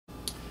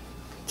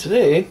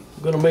Today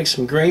I'm going to make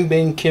some green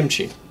bean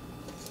kimchi.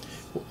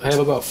 I have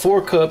about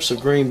 4 cups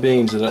of green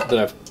beans that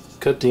I've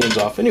cut the ends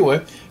off.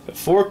 Anyway, got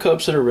 4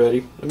 cups that are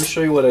ready. Let me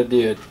show you what I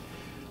did.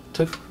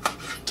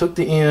 Took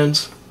the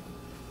ends,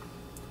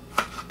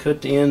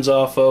 cut the ends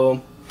off of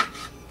them,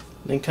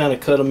 then kind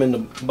of cut them into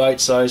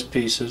bite-sized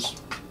pieces.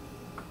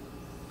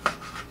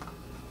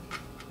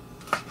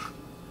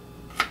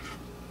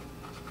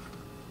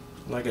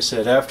 Like I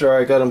said, after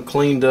I got them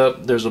cleaned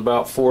up, there's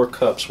about 4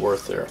 cups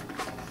worth there.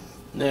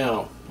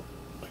 Now,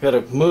 I got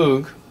a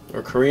moog,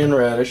 or Korean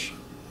radish.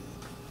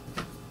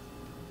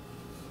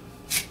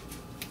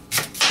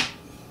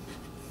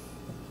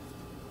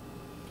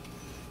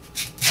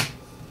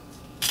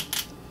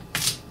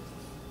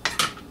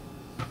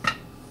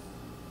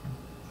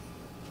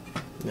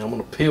 Now I'm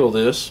going to peel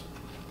this.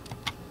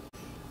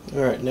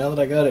 Alright, now that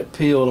I got it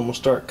peeled, I'm going to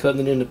start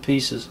cutting it into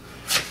pieces.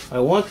 I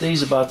want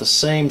these about the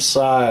same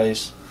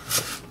size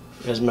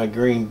as my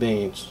green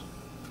beans.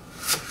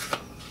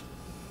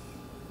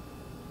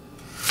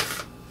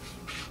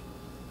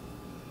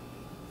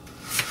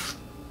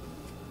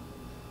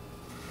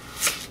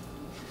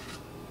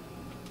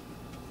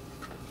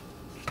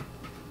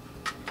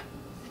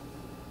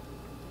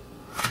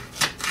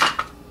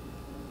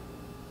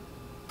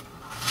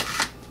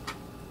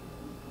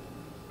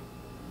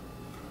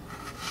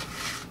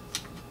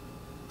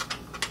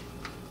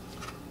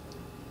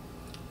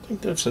 I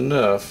think that's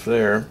enough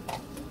there.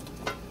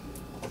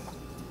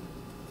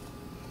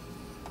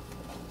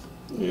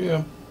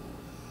 Yeah.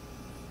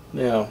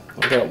 Now,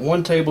 I've got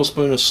 1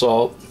 tablespoon of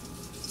salt.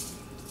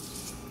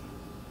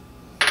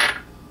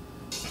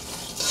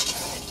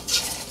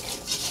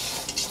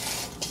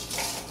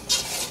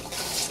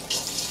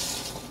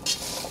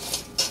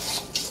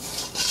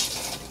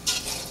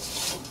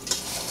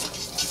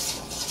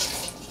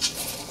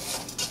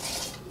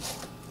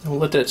 I'll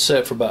let that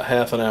set for about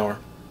half an hour.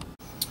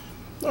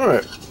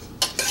 Alright.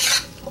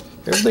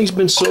 Everything's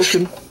been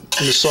soaking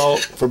in the salt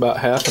for about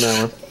half an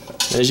hour.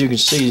 As you can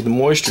see, the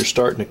moisture is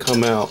starting to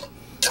come out.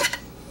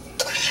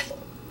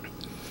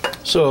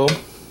 So,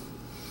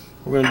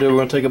 we're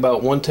going to take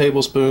about 1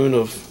 tablespoon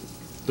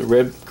of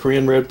the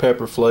Korean red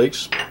pepper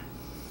flakes.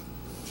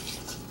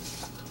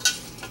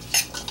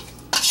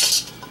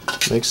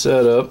 Mix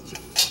that up.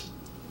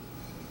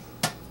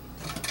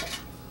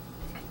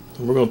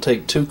 And we're going to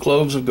take 2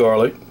 cloves of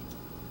garlic.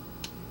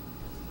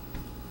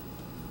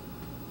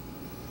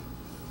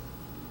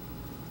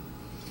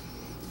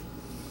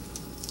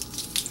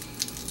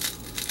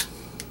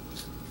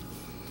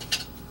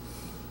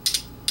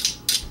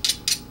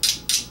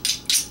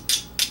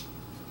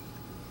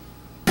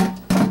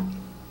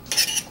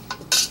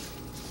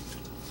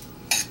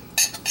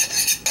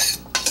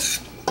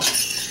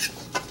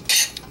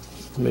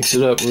 Mix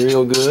it up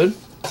real good.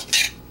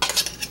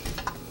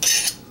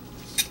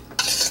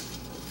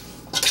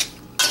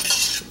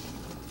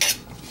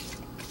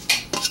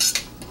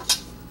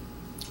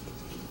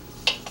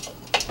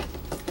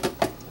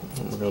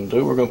 What we're going to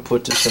do, we're going to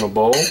put this in a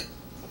bowl.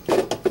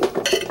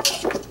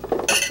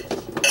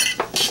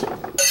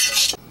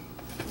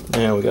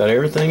 Now we got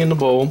everything in the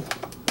bowl.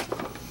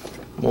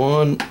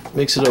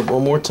 Mix it up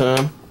one more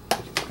time.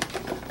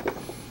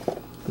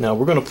 Now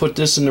we're going to put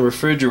this in the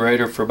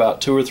refrigerator for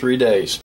about 2 or 3 days.